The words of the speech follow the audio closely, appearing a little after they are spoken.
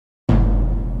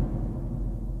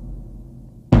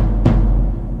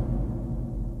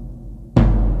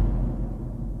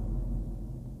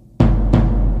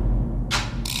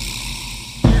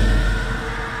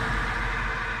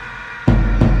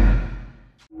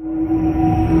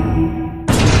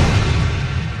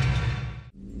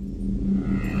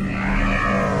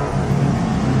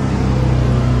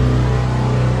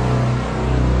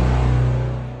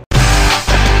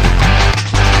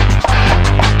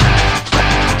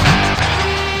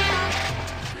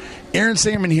Aaron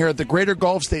Singerman here at the Greater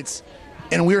Gulf States,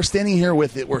 and we're sitting here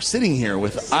with the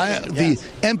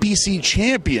NPC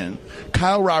champion,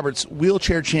 Kyle Roberts,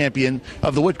 wheelchair champion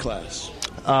of the what class?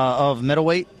 Of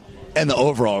middleweight. And the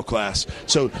overall class.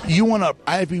 So you won an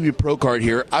IFBB Pro card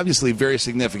here, obviously very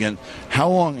significant. How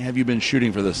long have you been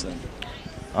shooting for this thing?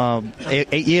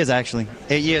 8 years, actually.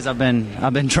 8 years I've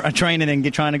been training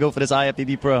and trying to go for this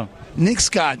IFBB Pro. Nick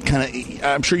Scott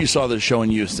I'm sure you saw the show in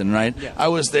Houston, right? Yeah. I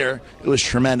was there. It was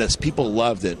tremendous. People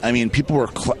loved it. I mean, people were,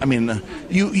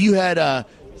 you had, I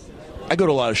go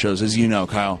to a lot of shows, as you know,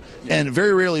 Kyle, and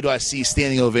very rarely do I see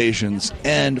standing ovations.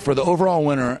 And for the overall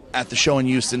winner at the show in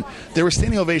Houston, there were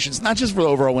standing ovations, not just for the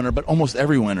overall winner, but almost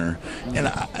every winner. And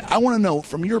I want to know,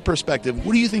 from your perspective,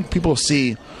 what do you think people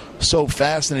see so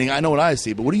fascinating? I know what I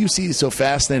see, but what do you see so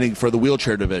fascinating for the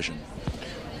wheelchair division?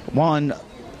 One,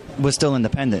 we're still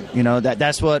independent. You know,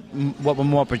 that's what we're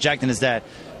more projecting, is that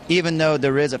even though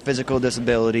there is a physical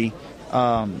disability,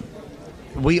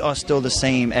 we are still the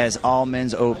same as all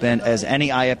men's open, as any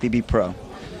IFBB Pro.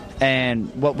 And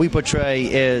what we portray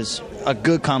is a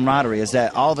good camaraderie, is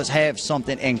that all of us have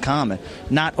something in common.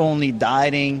 Not only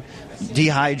dieting,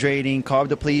 dehydrating, carb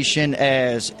depletion,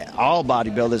 as all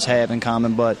bodybuilders have in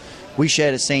common, but we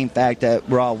share the same fact that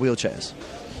we're all wheelchairs.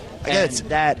 And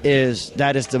that is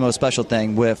the most special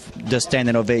thing with the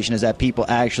standing ovation, is that people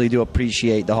actually do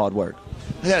appreciate the hard work.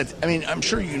 Yeah, I mean, I'm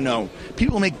sure you know,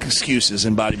 people make excuses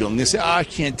in bodybuilding. They say, I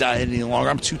can't diet any longer.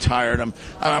 I'm too tired. I'm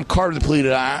carb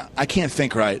depleted. I can't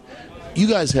think right. You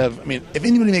guys have, I mean, if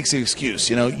anybody makes an excuse,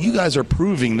 you know, you guys are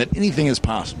proving that anything is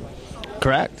possible.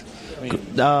 Correct.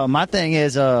 My thing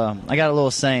is, I got a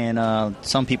little saying.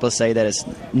 Some people say that it's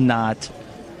not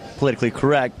politically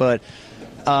correct, but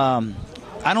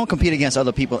I don't compete against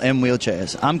other people in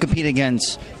wheelchairs. I'm competing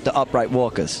against the upright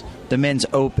walkers, the men's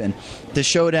open, to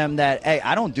show them that, hey,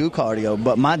 I don't do cardio,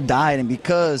 but my diet, and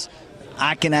because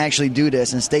I can actually do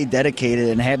this and stay dedicated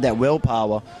and have that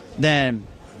willpower, then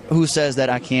who says that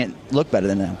I can't look better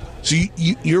than them? So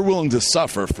you're willing to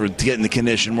suffer to get in the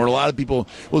condition, where a lot of people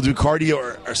will do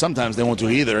cardio, or sometimes they won't do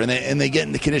either, and they get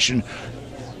in the condition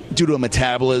due to a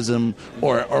metabolism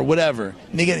or whatever,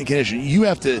 and they get in condition. You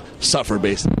have to suffer,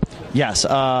 basically. Yes.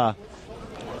 I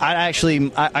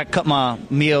cut my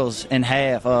meals in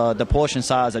half. The portion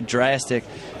size are drastic.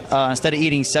 Instead of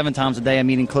eating 7 times a day, I'm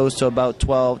eating close to about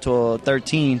 12 to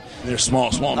 13. They're small.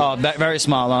 Very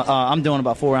small. I'm doing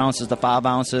about 4 ounces to 5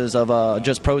 ounces of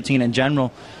just protein in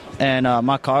general. And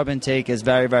my carb intake is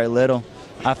very, very little.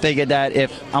 I figured that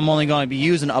if I'm only going to be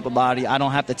using the upper body, I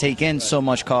don't have to take in so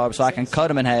much carbs, so I can cut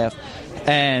them in half.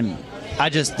 And I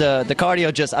just, the cardio,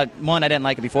 I didn't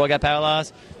like it before I got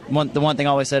paralyzed. The one thing I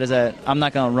always said is that I'm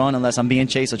not going to run unless I'm being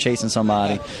chased or chasing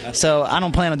somebody. So I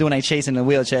don't plan on doing any chasing in the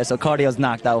wheelchair, so cardio's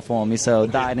knocked out for me, so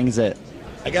dieting's it.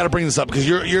 I got to bring this up because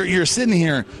you're sitting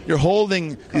here, you're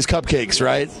holding these cupcakes,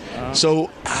 right? So,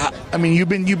 I mean, you've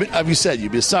been, as you said,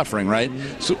 you've been suffering, right?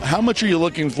 So how much are you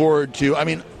looking forward to? I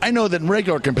mean, I know that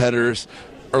regular competitors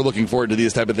are looking forward to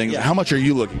these type of things. Yeah. How much are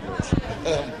you looking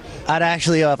forward? I'd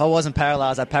actually, if I wasn't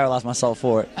paralyzed, I'd paralyze myself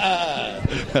for it.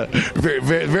 Very,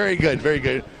 very, very good, very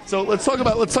good. So let's talk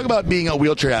about being a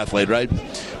wheelchair athlete, right?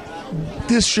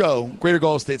 This show, Greater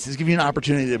Gulf States, is giving you an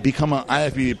opportunity to become an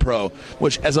IFBB Pro,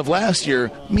 which, as of last year,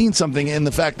 means something in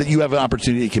the fact that you have an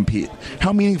opportunity to compete.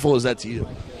 How meaningful is that to you?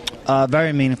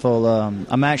 Very meaningful.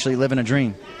 I'm actually living a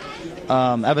dream.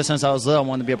 Ever since I was little, I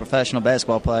wanted to be a professional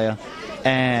basketball player,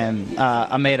 and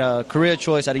I made a career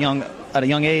choice at a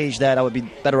young age that I would be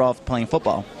better off playing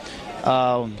football.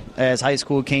 As high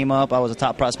school came up, I was a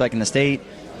top prospect in the state.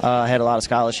 I had a lot of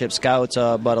scholarships, scouts,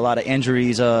 but a lot of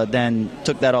injuries then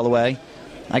took that all away.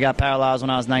 I got paralyzed when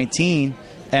I was 19,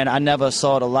 and I never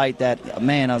saw the light that,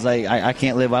 man, I was like, I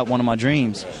can't live out one of my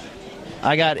dreams.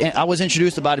 I was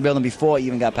introduced to bodybuilding before I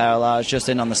even got paralyzed, just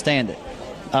didn't understand it.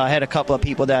 I had a couple of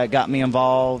people that got me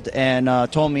involved and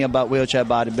told me about wheelchair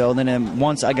bodybuilding, and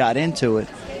once I got into it,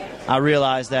 I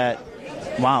realized that,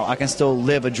 wow, I can still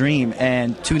live a dream.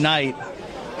 And tonight,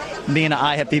 being an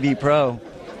IFBB Pro,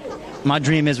 my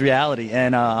dream is reality,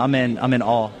 and I'm in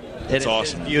awe. It's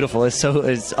awesome. It's beautiful.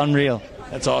 It's unreal.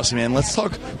 That's awesome, man.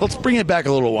 Let's bring it back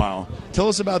a little while. Tell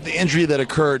us about the injury that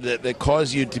occurred that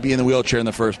caused you to be in the wheelchair in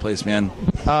the first place, man.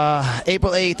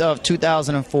 April 8th of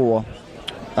 2004.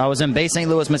 I was in Bay St.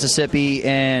 Louis, Mississippi,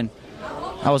 and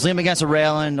I was leaning against a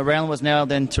railing. The railing was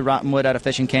nailed into rotten wood at a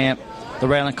fishing camp. The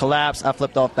railing collapsed. I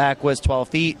flipped off backwards 12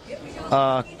 feet,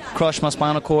 crushed my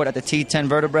spinal cord at the T10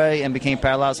 vertebrae, and became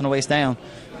paralyzed from the waist down.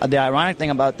 The ironic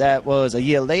thing about that was a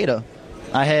year later,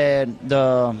 I had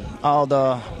all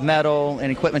the metal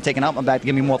and equipment taken out my back to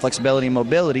give me more flexibility and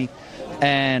mobility,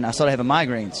 and I started having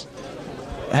migraines.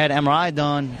 had an MRI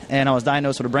done, and I was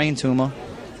diagnosed with a brain tumor,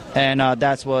 and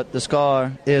that's what the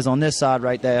scar is on this side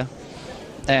right there.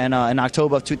 And in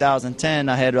October of 2010,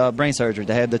 I had brain surgery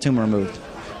to have the tumor removed,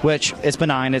 which it's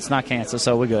benign, it's not cancer,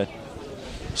 so we're good.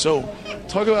 So,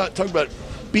 talk about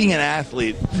being an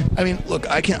athlete. I mean, look,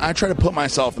 I try to put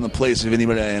myself in the place of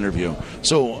anybody I interview.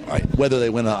 So, whether they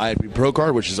win an IFB Pro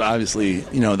card, which is obviously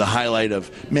the highlight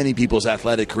of many people's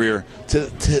athletic career,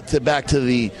 to back to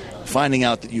the finding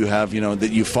out that you have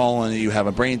that you've fallen, that you have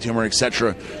a brain tumor,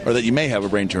 etc., or that you may have a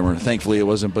brain tumor. Thankfully, it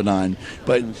wasn't benign.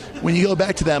 But when you go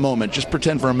back to that moment, just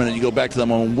pretend for a minute you go back to that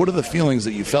moment. What are the feelings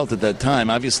that you felt at that time?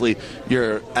 Obviously,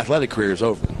 your athletic career is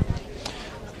over.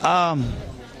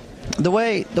 The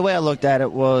way I looked at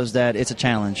it was that it's a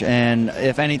challenge, and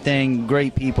if anything,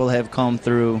 great people have come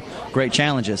through great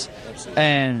challenges.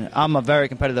 And I'm a very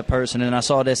competitive person, and I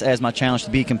saw this as my challenge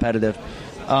to be competitive.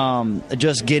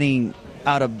 Just getting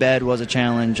out of bed was a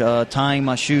challenge. Tying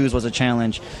my shoes was a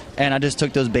challenge, and I just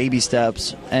took those baby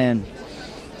steps. And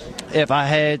if I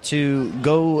had to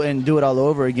go and do it all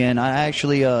over again,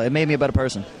 it made me a better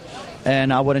person,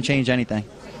 and I wouldn't change anything.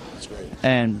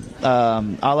 And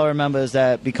all I remember is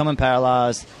that becoming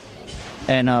paralyzed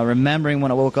and remembering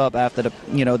when I woke up after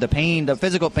the pain, the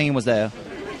physical pain was there,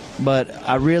 but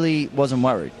I really wasn't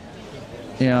worried.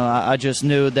 I just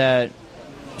knew that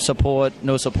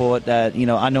no support, that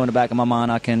I know in the back of my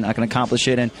mind I can accomplish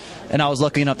it, and I was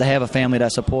lucky enough to have a family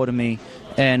that supported me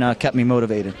and kept me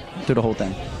motivated through the whole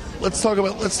thing. Let's talk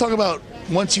about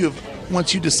once you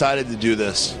decided to do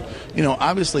this.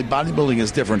 Obviously bodybuilding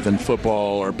is different than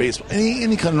football or baseball,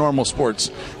 any kind of normal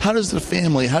sports. How does your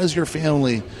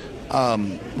family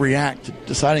react to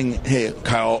deciding, hey,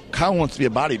 Kyle wants to be a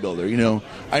bodybuilder?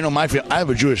 I know I have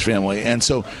a Jewish family, and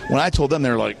so when I told them,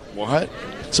 they're like, what?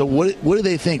 So what do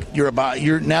they think?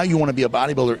 Now you want to be a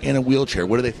bodybuilder in a wheelchair.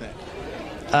 What do they think?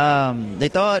 They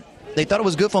thought it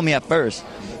was good for me at first.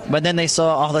 But then they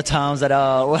saw all the times that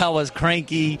I was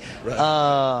cranky,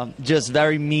 right, just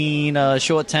very mean,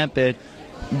 short-tempered.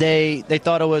 They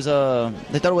thought it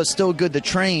was still good to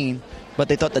train, but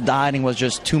they thought the dieting was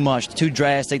just too much, too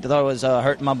drastic. They thought it was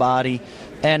hurting my body,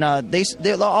 and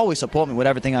they'll always support me with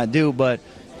everything I do, but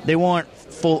they weren't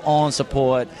full-on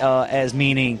support, as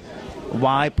meaning,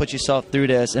 why put yourself through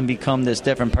this and become this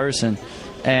different person?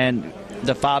 And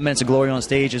the 5 minutes of glory on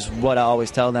stage is what I always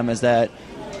tell them, is that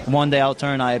one day I'll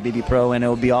turn IFBB Pro and it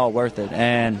will be all worth it,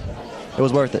 and it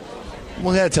was worth it.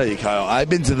 Well, I got to tell you, Kyle, I've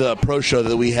been to the pro show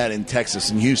that we had in Texas,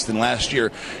 in Houston last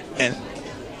year, and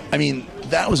I mean,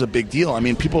 that was a big deal. I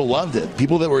mean, people loved it.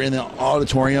 People that were in the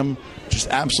auditorium just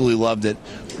absolutely loved it.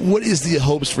 What is the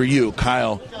hopes for you,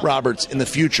 Kyle Roberts, in the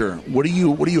future? What do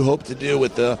you hope to do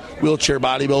with the wheelchair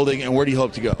bodybuilding, and where do you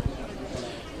hope to go?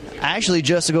 Actually,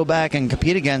 just to go back and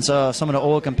compete against some of the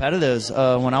old competitors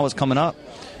when I was coming up.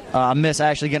 I miss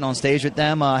actually getting on stage with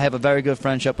them. I have a very good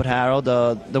friendship with Harold,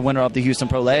 the winner of the Houston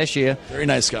Pro last year. Very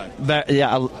nice guy.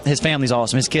 His family's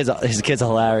awesome. His kids are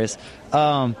hilarious.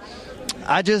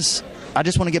 I just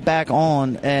want to get back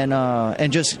on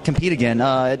and just compete again.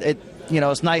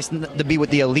 It's nice to be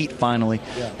with the elite finally,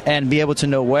 and be able to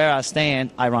know where I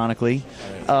stand. Ironically,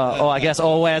 or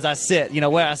as I sit.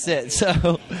 Where I sit.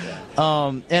 So,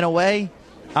 in a way,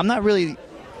 I'm not really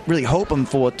hoping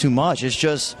for too much. It's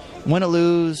just win or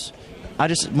lose. I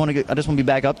just want to be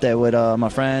back up there with my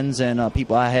friends and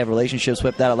people I have relationships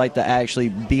with that I'd like to actually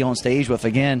be on stage with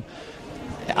again.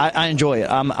 I enjoy it.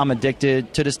 I'm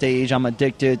addicted to the stage. I'm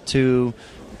addicted to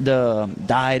the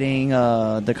dieting,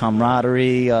 the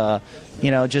camaraderie,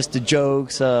 just the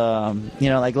jokes.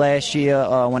 Like last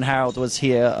year when Harold was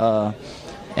here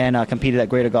and competed at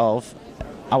Greater Golf,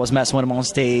 I was messing with him on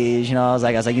stage. I was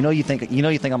like, you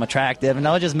think I'm attractive, and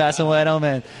I was just messing with him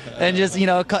and just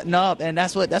cutting up, and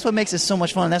that's what makes it so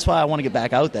much fun. That's why I want to get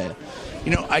back out there.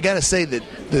 I got to say that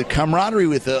the camaraderie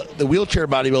with the wheelchair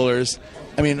bodybuilders,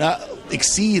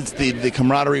 exceeds the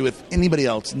camaraderie with anybody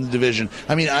else in the division.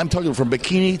 I'm talking from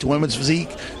bikini to women's physique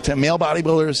to male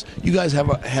bodybuilders. You guys have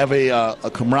a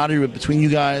camaraderie between you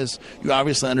guys. You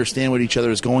obviously understand what each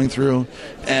other is going through.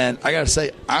 And I got to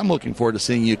say, I'm looking forward to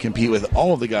seeing you compete with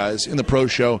all of the guys in the pro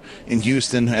show in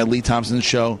Houston at Lee Thompson's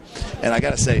show. And I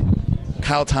got to say,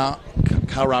 Kyle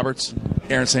Roberts,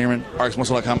 Aaron Sangerman,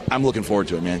 RxMuscle.com, I'm looking forward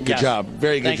to it, man. Good job.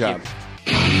 Very good job. Thank you.